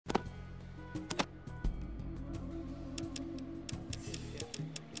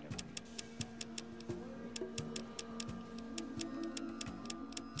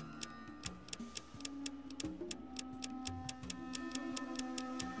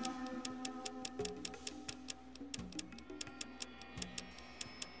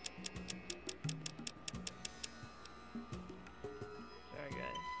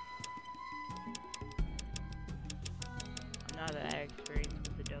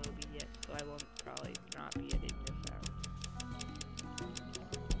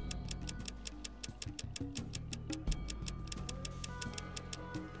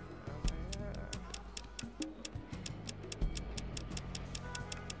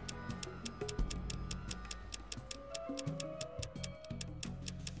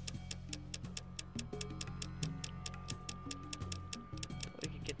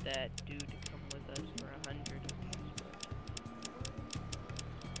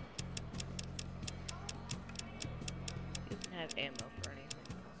have ammo for anything.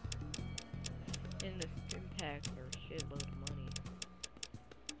 And the stim packs are a shitload of money.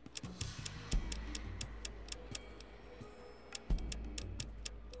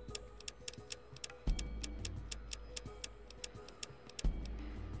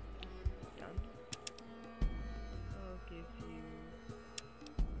 Done. I'll give you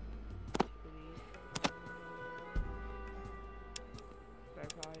 2 of these. But I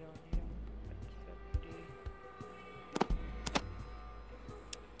probably don't need them. That's 70.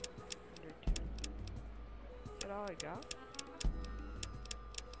 110. Is that all I got?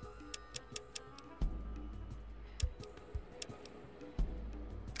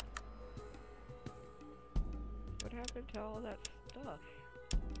 What happened to all that stuff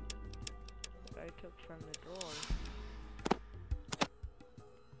that I took from the drawer?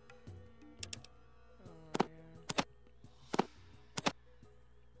 Oh yeah.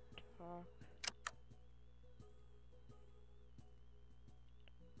 Talk.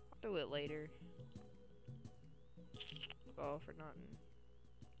 I'll do it later. Oh, for nothing.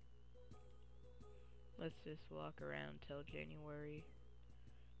 Let's just walk around till January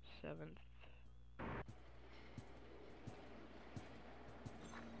 7th.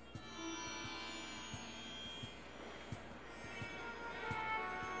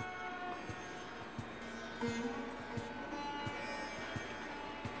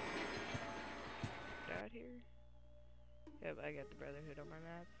 Out here? Yep, I got the Brotherhood on my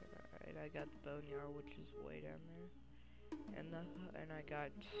map. Alright, I got the Boneyard, which is way down there. And I got,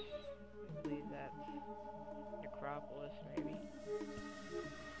 I believe that's Necropolis, maybe.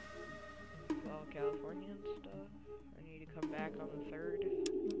 It's all California and stuff. I need to come back on the 3rd.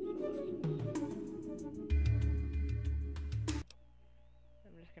 So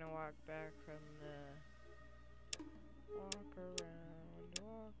I'm just gonna walk back from the... Walk around,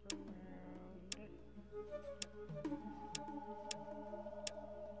 walk around.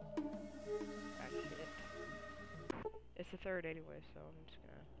 Ah, shit. It's the 3rd anyway, so I'm just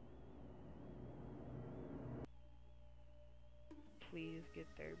gonna... Please get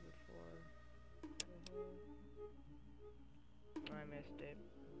there before... I missed it.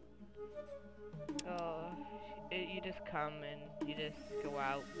 Oh, you just come and you just go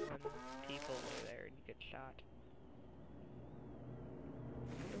out when people are there and you get shot.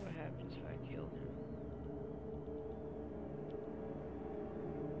 I wonder what happens if I kill him.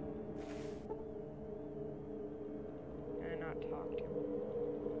 And not talk to him.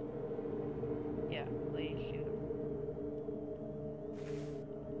 Yeah, please shoot him.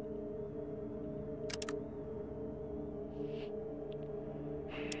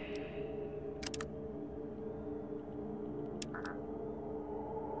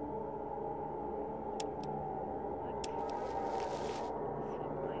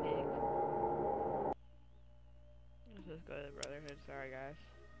 Let's go to the Brotherhood. Sorry, guys.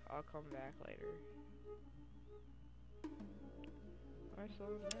 I'll come back later. I slow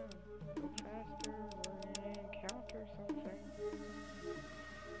him down. Go faster. We're in an encounter something.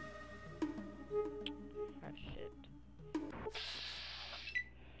 Ah, shit.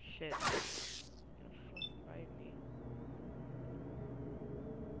 Shit. He's gonna fucking bite me.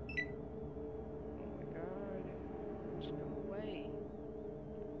 Oh my god. There's no way.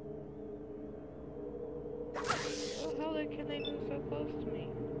 How the hell can they move so close to me?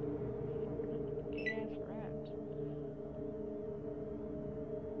 Fucking ass rats.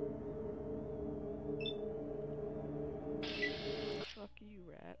 Fuck you,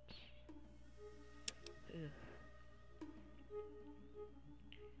 rats. Ugh.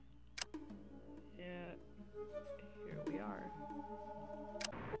 Yeah. Here we are.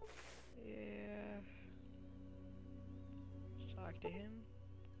 Yeah. Let's talk to him.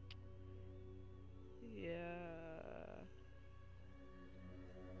 Yeah.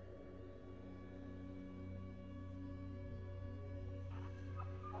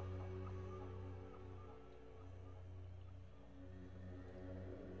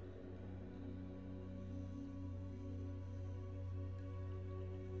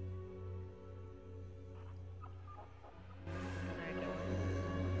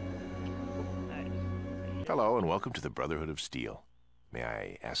 Hello and welcome to the Brotherhood of Steel. May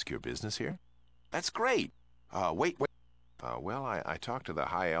I ask your business here? That's great. Wait. Well, I talked to the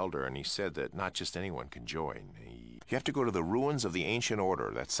High Elder and he said that not just anyone can join. You have to go to the ruins of the Ancient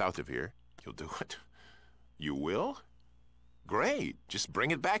Order. That's south of here. You'll do it. You will? Great. Just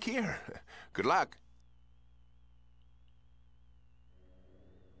bring it back here. Good luck.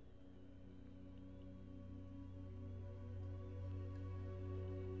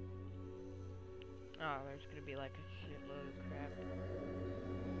 Oh, there's gonna be like a shitload of crap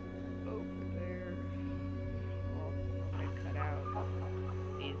over there. All cut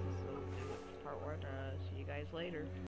for, and see you guys later.